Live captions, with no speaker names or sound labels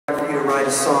write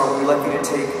a song, we'd like you to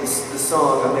take the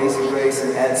song Amazing Grace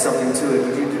and add something to it.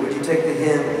 Would you take the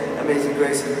hymn Amazing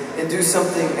Grace and do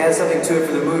something, add something to it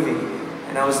for the movie?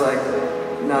 And I was like,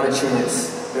 not a chance.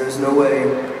 There's no way.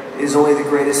 It is only the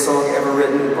greatest song ever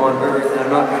written on earth, and I'm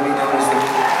not going to be known as the...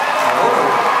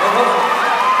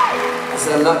 I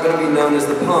said, I'm not going to be known as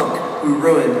the punk who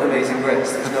ruined Amazing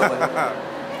Grace. There's no way.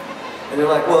 And they're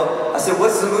like, well, I said,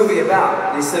 what's the movie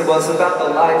about? And he said, well, it's about the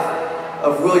life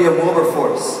of William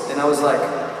Wilberforce. And I was like,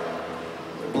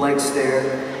 blank stare.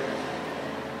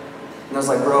 And I was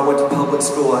like, bro, I went to public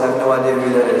school. I have no idea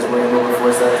who that is. William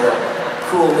Wilberforce, that's a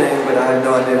cool name, but I have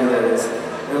no idea who that is.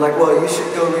 And they're like, well, you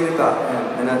should go read about him.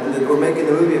 And we're making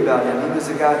the movie about him. He was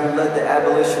the guy who led the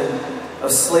abolition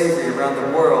of slavery around the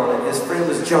world. And his friend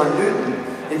was John Newton.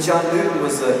 And John Newton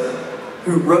was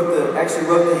actually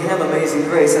wrote the hymn Amazing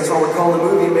Grace. That's why we're calling the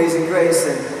movie Amazing Grace.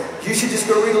 And you should just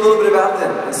go read a little bit about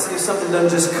them and see if something doesn't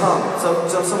just come.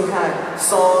 Some kind of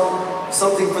song,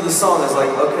 something for the song. I was like,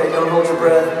 okay, don't hold your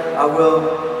breath. I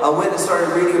will. I went and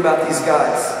started reading about these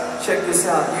guys. Check this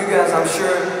out. You guys, I'm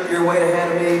sure you're way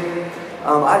ahead of me.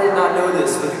 I did not know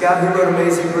this, but the guy who wrote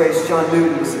Amazing Grace, John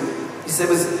Newton, he said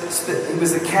he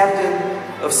was the captain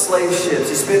of slave ships.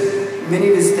 He spent many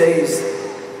of his days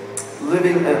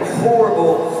living a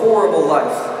horrible, horrible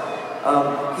life.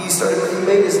 He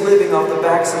made his living off the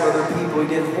backs of other people. He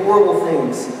did horrible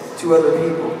things to other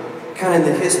people, kind of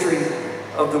in the history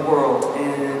of the world.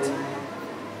 And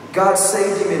God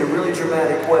saved him in a really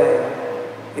dramatic way.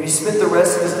 And he spent the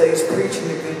rest of his days preaching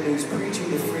the good news, preaching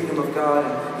the freedom of God.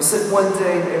 And he said one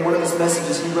day in one of his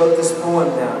messages, he wrote this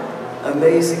poem down,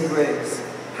 Amazing Grace,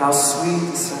 how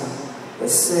sweet the sound that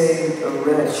saved a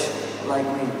wretch like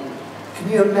me. Can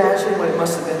you imagine what it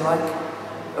must have been like?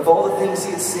 Of all the things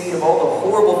he had seen, of all the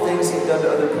horrible things he had done to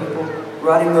other people,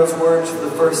 writing those words for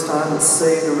the first time that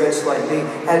saved a wretch like me.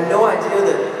 I had no idea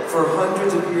that for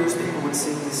hundreds of years people would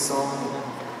sing this song.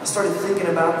 I started thinking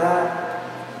about that.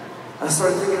 I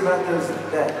started thinking about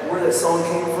where that song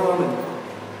came from and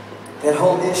that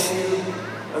whole issue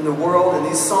in the world and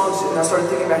these songs. And I started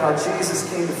thinking about how Jesus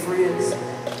came to free us.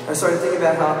 I started thinking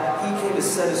about how he came to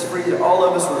set us free. That all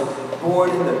of us were born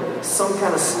into some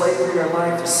kind of slavery in our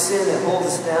life, to sin that holds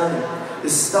us down, and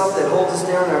this stuff that holds us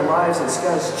down in our lives, and it's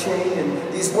got us chained. And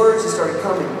these words just started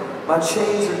coming. My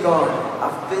chains are gone.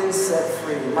 I've been set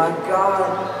free. My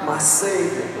God, my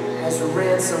Savior, has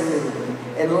ransomed me.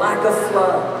 And like a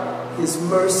flood, his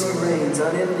mercy reigns,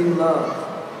 unending love,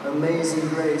 amazing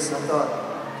grace. And I thought,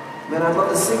 man, I'd love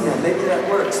to sing that. Maybe that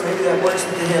works. Maybe that works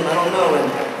with the hymn. I don't know.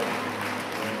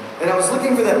 And I was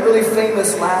looking for that really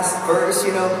famous last verse,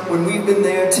 you know, when we've been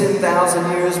there 10,000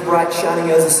 years, bright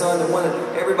shining as the sun, the one that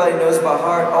everybody knows by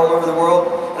heart all over the world.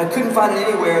 And I couldn't find it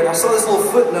anywhere. And I saw this little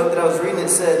footnote that I was reading that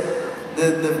said,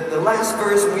 the last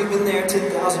verse, we've been there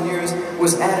 10,000 years,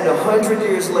 was added 100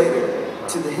 years later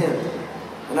to the hymn.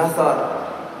 And I thought,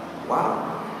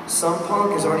 wow, some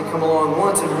punk has already come along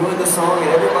once and ruined the song and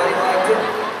everybody liked it.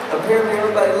 Apparently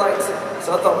everybody likes it.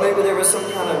 So I thought maybe there was some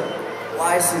kind of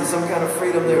license, some kind of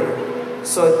freedom there.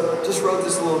 So I just wrote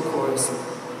this little chorus.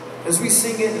 As we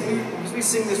sing it, as we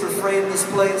sing this refrain in this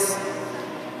place,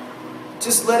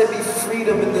 just let it be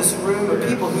freedom in this room of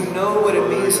people who know what it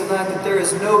means tonight, that there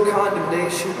is no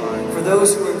condemnation for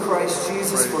those who are in Christ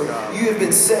Jesus, for you have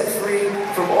been set free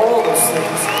from all those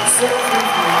things, set free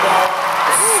from the God,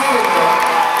 the sin of God.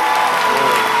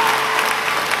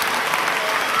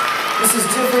 This is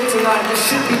different tonight. This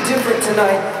should be different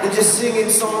tonight than just singing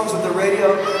songs with the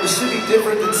radio. This should be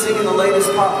different than singing the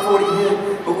latest Pop 40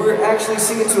 hit. But we're actually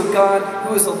singing to a God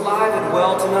who is alive and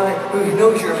well tonight, who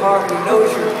knows your heart, who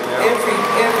knows your every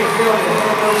hair on your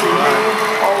head, knows your name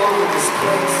all over this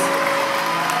place.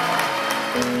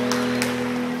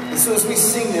 And so as we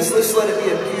sing this, let's let it be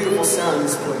a beautiful sound in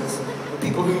this place. The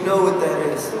people who know what that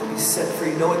is, will be set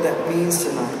free, know what that means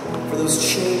tonight, for those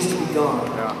chains to be gone.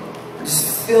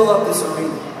 Just fill up this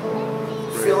arena.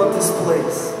 Fill up this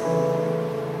place.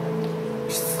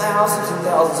 There's thousands and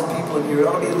thousands of people in here. It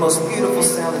ought to be the most beautiful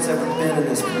sound that's ever been in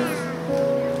this place.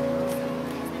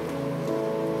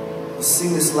 Let's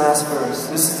sing this last verse.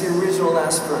 This is the original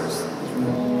last verse.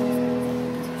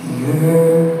 The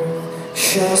earth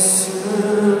shall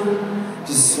soon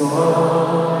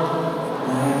dissolve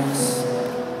as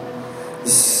the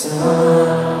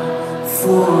sun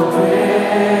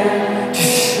forbid to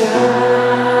shine.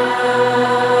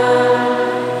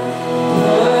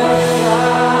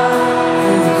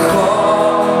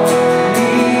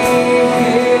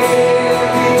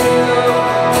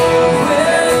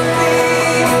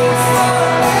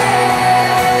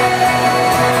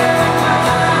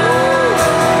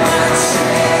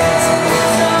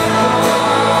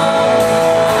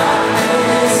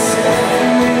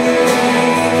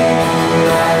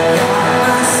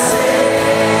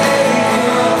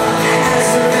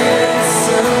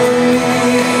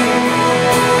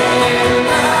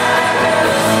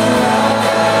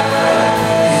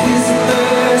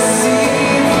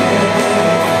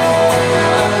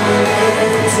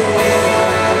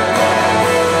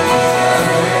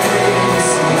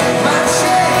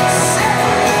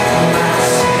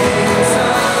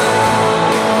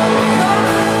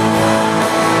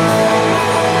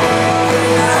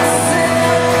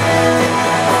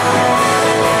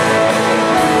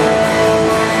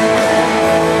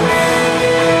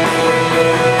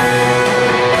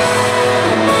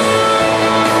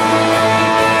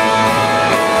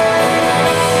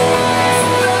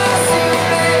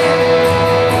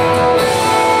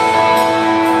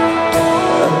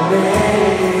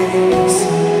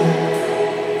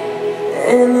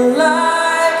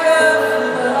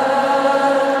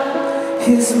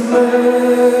 His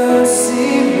mercy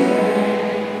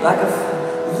like a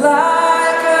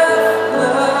flood.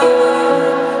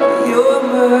 Your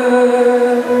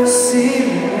mercy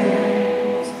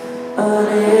reigns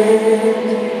unending.